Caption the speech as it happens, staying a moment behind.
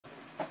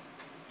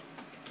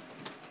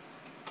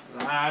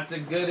Lots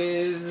of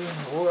goodies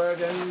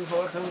working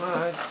for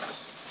tonight.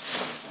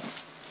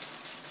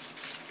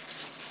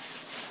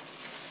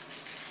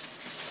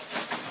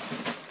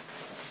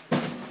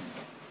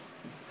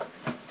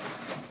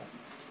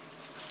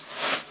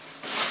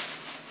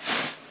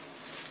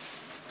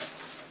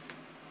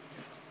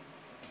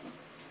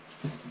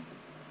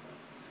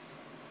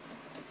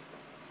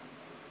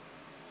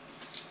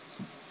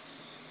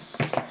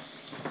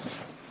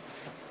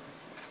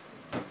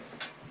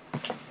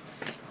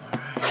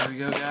 Here we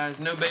go, guys.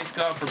 No base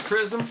call for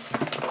Prizm.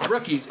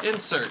 Rookies,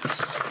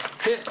 inserts,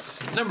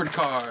 hits, numbered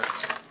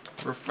cards,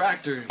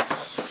 refractors.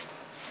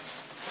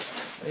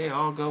 They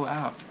all go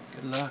out.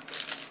 Good luck.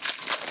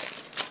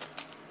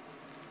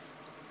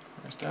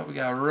 First up, we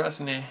got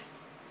Rusney.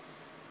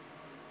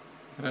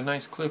 Got a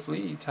nice Cliff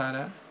Lee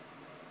tie-dye.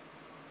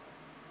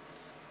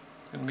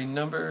 It's going to be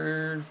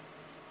numbered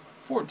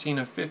 14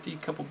 of 50.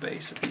 Couple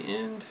base at the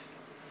end.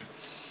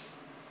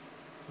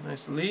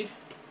 Nice Lee.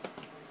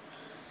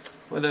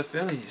 For the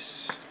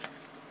Phillies.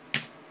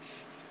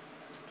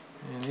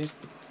 And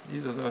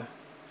these are the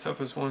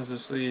toughest ones to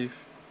sleeve.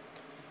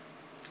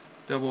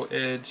 Double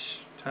edge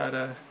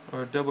tie-dye,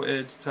 or double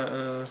edge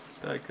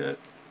die cut.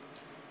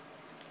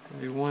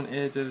 Do one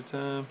edge at a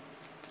time.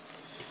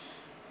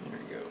 There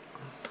we go.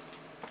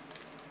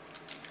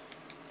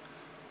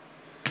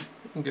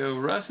 We can go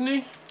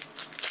Rusney.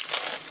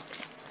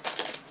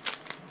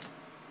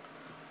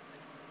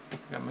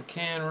 Got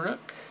McCann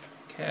Rook,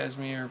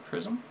 Casimir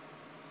Prizm.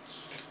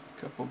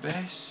 Couple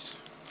base.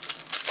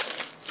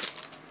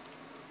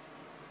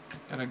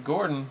 Got a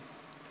Gordon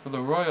for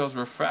the Royals,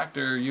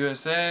 refractor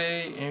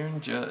USA,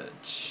 Aaron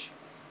Judge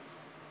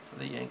for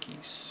the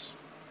Yankees.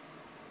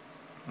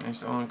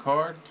 Nice on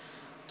card.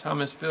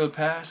 Thomas Field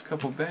pass,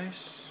 couple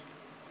base.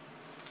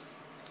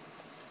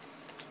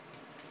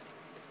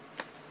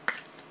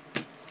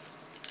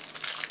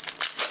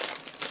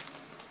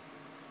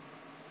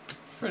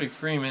 Freddie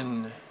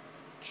Freeman.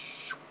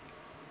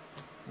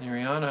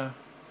 Ariana.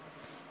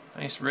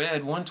 Nice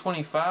red,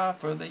 125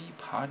 for the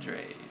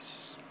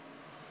Padres.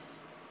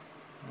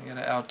 We got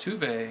an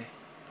Altuve,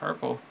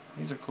 purple.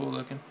 These are cool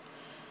looking.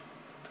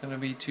 It's gonna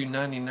be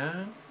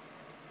 $2.99.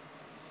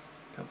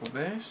 Couple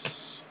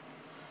base.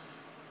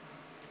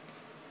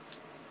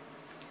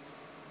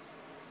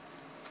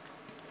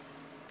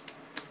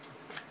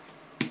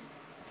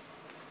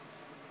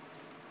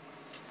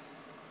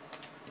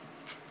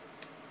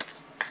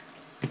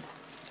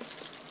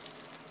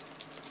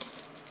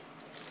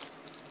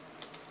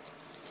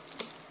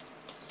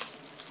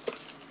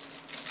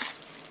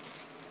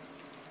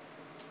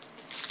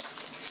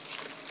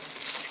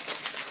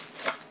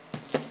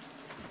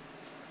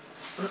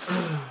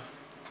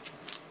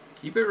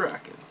 Keep it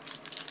rocking.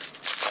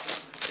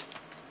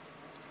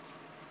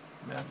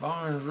 Matt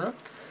Barnes Rook,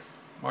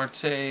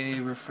 Marte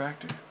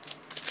refractor.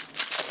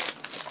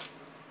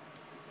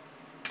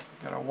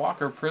 Got a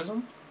Walker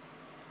Prizm,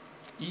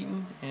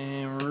 Eaton,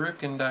 and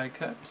Rick and die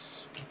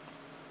cuts.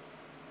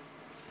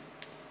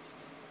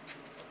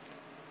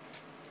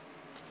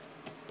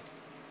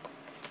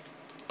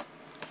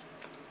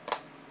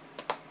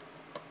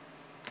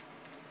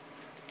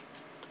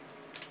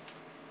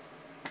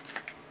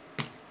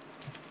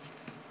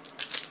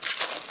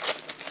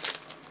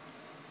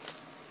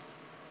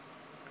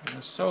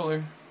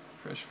 Solar,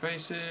 fresh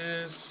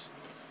faces,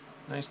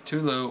 nice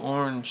Tulo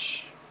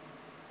orange.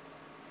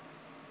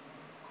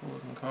 Cool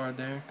looking card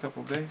there,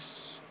 couple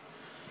base.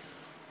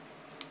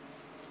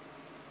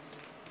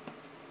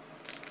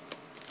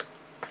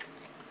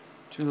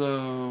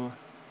 Tulo,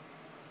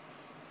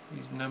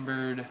 he's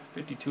numbered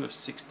 52 of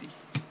 60.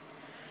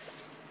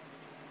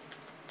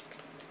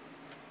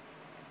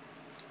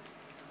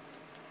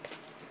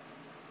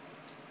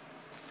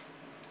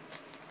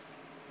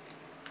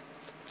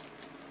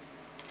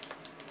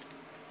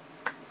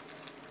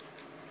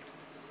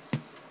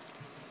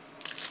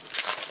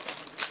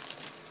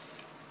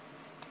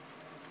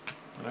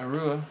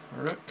 Arua,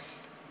 Rook,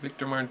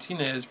 Victor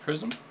Martinez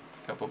Prizm,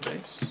 couple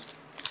base.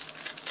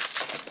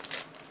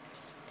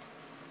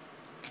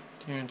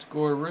 Terrence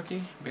Gore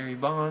rookie, Barry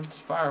Bonds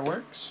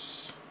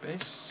Fireworks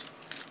base.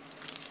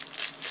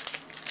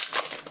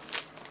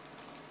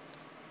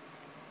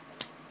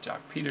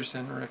 Jock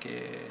Peterson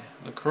rookie,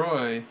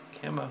 LaCroix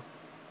camo,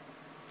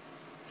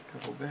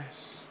 couple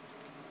base.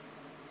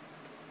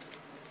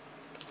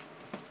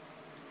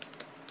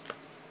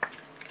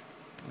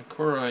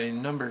 LaCroix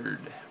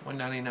numbered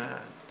 199.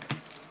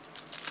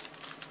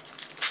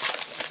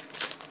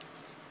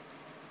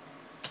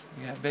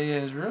 We got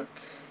Baez Rook,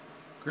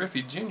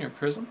 Griffey Jr.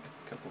 Prizm,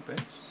 couple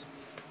base.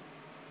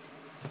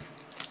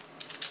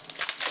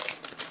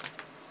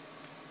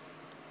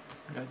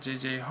 We got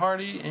JJ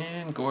Hardy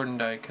and Gordon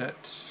die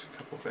cuts,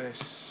 couple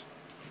base.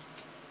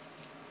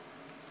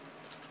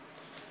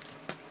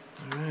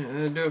 Alright,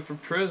 that'll do it for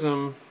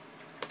Prizm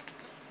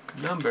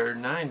number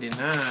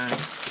 99.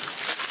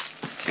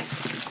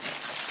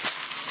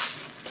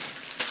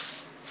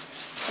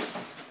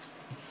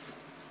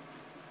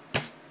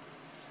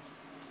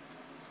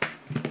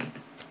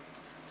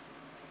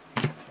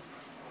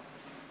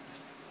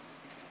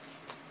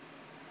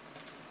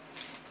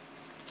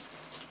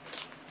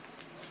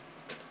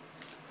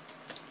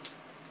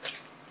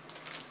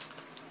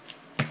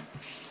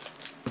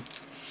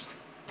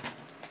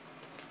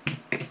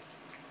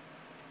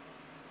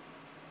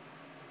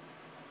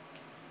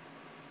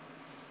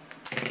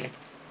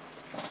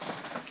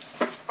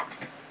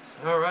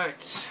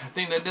 Alright, I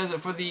think that does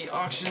it for the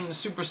auction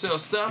Supercell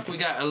stuff. We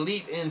got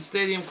Elite and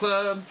Stadium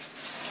Club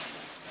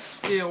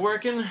still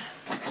working.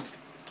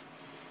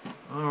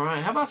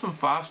 Alright, how about some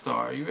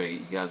 5-star? You ready?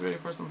 You guys ready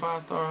for some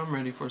 5-star? I'm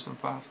ready for some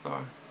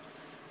 5-star.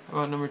 How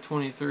about number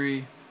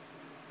 23?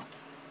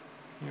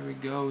 Here we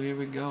go, here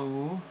we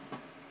go.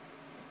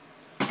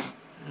 Yeah.